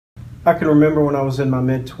I can remember when I was in my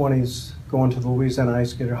mid-20s going to the Louisiana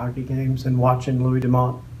IceGators hockey games and watching Louis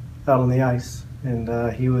Dumont out on the ice,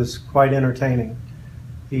 and he was quite entertaining.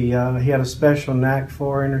 He had a special knack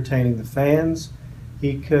for entertaining the fans.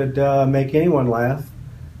 He could make anyone laugh.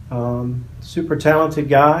 Super talented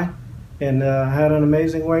guy, and had an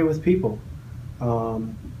amazing way with people.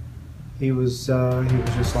 He was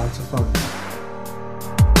just lots of fun.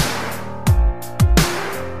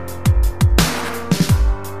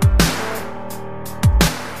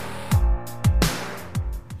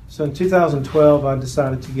 So in 2012, I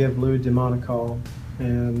decided to give Louis Dumont a call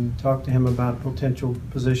and talk to him about a potential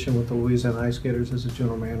position with the Louisiana IceGators as a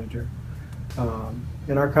general manager.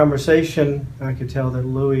 In our conversation, I could tell that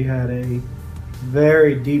Louis had a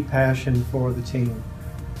very deep passion for the team.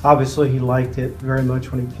 Obviously, he liked it very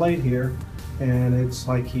much when he played here, and it's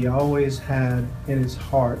like he always had in his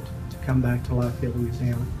heart to come back to Lafayette,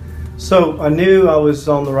 Louisiana. So I knew I was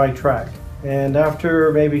on the right track, and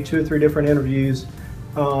after maybe 2 or 3 different interviews,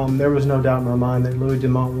 there was no doubt in my mind that Louis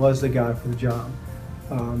Dumont was the guy for the job.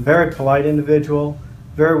 Very polite individual,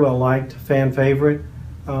 very well liked, fan favorite,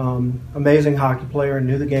 amazing hockey player,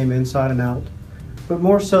 knew the game inside and out. But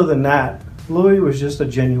more so than that, Louis was just a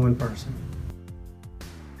genuine person.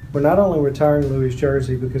 We're not only retiring Louis'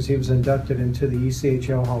 jersey because he was inducted into the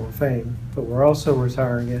ECHL Hall of Fame, but we're also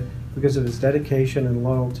retiring it because of his dedication and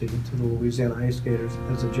loyalty to the Louisiana IceGators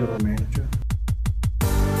as a general manager.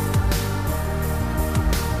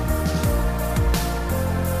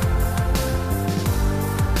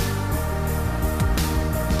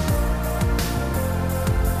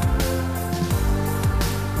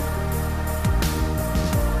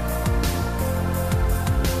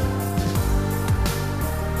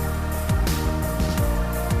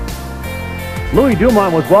 Louis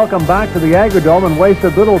Dumont was welcomed back to the Cajundome and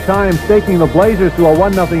wasted little time staking the Blazers to a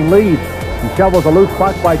 1-0 lead. He shovels a loose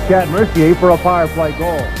puck by Chat Mercier for a power play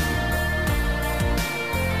goal.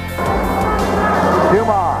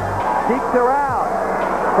 Dumont keeps around.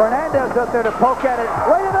 Fernandez up there to poke at it.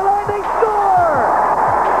 Right in the line, they score!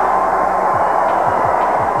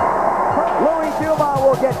 Louis Dumont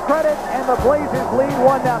will get credit, and the Blazers lead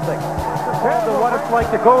 1-0. Compared to what it's like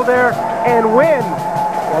to go there and win.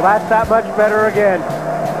 Well, that's that much better again.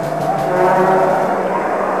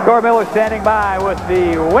 Gore Miller standing by with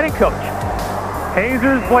the winning coach.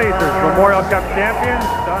 Hazers Blazers, Memorial Cup champions.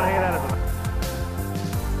 Don Hay, that is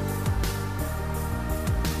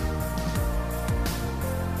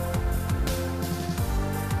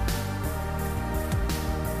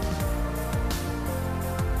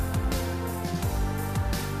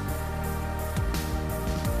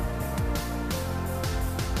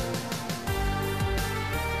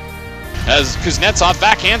As Kuznetsov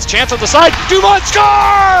backhands, chance on the side, Dumont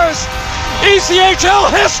scores! ECHL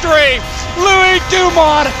history! Louis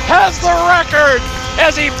Dumont has the record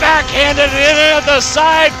as he backhanded it in at the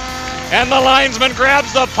side, and the linesman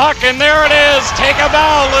grabs the puck, and there it is. Take a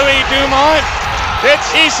bow, Louis Dumont. It's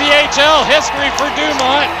ECHL history for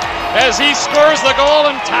Dumont as he scores the goal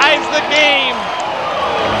and ties the game.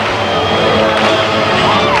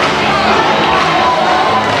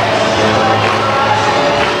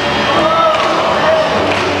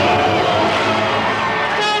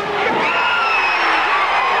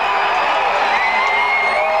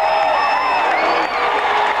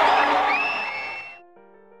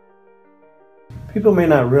 People may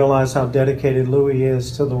not realize how dedicated Louis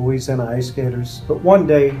is to the Louisiana IceGators, but one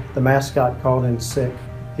day the mascot called in sick.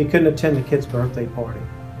 He couldn't attend the kid's birthday party.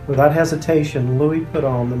 Without hesitation, Louis put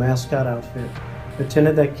on the mascot outfit,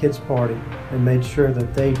 attended that kid's party, and made sure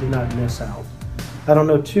that they did not miss out. I don't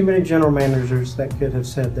know too many general managers that could have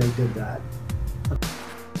said they did that.